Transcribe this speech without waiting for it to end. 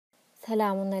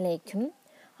Selamun Aleyküm.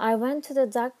 I went to the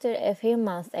doctor a few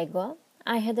months ago.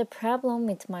 I had a problem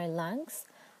with my lungs.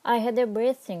 I had a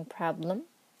breathing problem.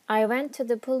 I went to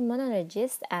the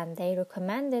pulmonologist and they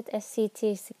recommended a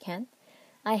CT scan.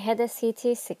 I had a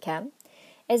CT scan.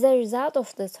 As a result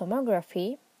of the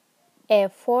tomography, a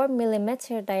 4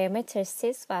 mm diameter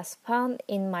cyst was found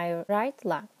in my right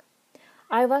lung.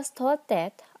 I was told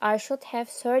that I should have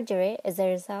surgery as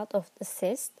a result of the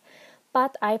cyst,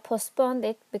 but I postponed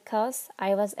it because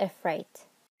I was afraid.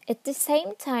 At the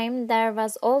same time, there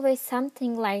was always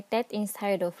something like that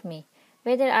inside of me,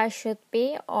 whether I should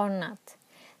be or not.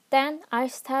 Then I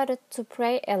started to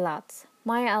pray a lot.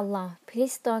 My Allah,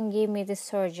 please don't give me the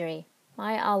surgery.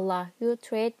 My Allah, you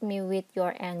treat me with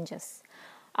your angels.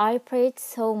 I prayed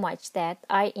so much that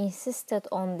I insisted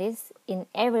on this in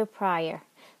every prayer.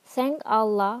 Thank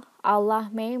Allah, Allah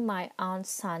made my aunt's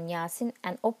son Yasin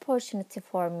an opportunity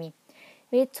for me.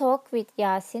 We talked with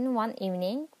Yasin one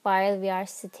evening while we are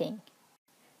sitting.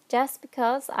 Just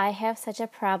because I have such a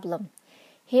problem.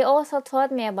 He also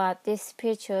told me about these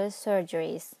spiritual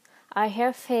surgeries. I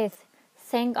have faith.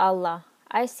 Thank Allah.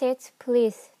 I said,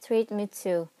 please treat me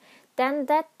too. Then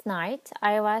that night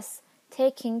I was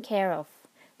taken care of.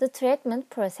 The treatment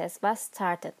process was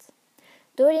started.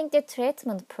 During the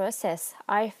treatment process,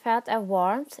 I felt a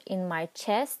warmth in my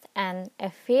chest and a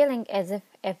feeling as if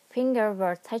a finger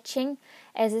were touching,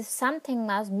 as if something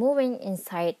was moving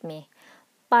inside me.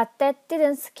 But that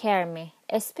didn't scare me,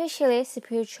 especially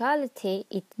spirituality.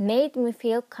 It made me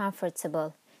feel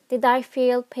comfortable. Did I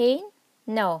feel pain?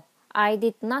 No, I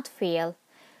did not feel.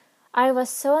 I was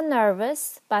so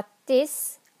nervous, but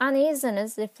this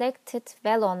uneasiness reflected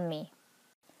well on me.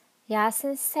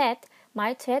 Yasin said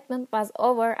my treatment was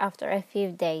over after a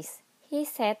few days. He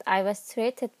said I was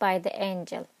treated by the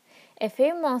angel. A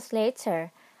few months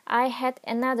later, I had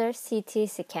another CT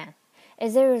scan.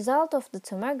 As a result of the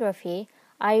tomography,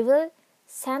 I will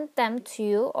send them to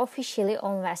you officially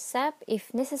on WhatsApp.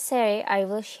 If necessary, I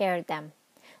will share them.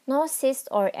 No cyst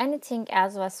or anything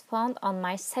else was found on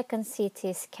my second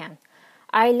CT scan.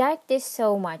 I like this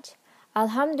so much.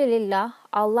 Alhamdulillah,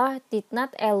 Allah did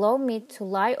not allow me to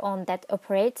lie on that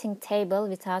operating table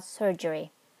without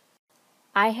surgery.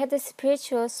 I had a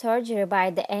spiritual surgery by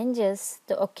the angels,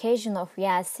 the occasion of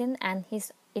Yasin and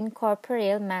his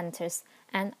incorporeal mentors,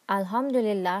 and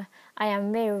Alhamdulillah, I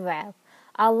am very well.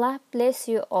 Allah bless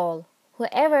you all.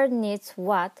 Whoever needs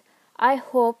what, I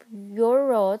hope your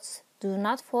roads do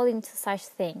not fall into such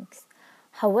things.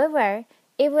 However,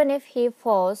 even if he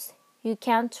falls, you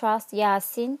can trust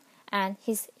Yasin and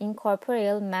his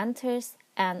incorporeal mentors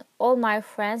and all my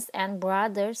friends and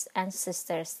brothers and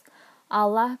sisters.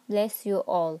 Allah bless you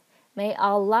all. May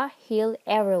Allah heal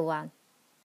everyone.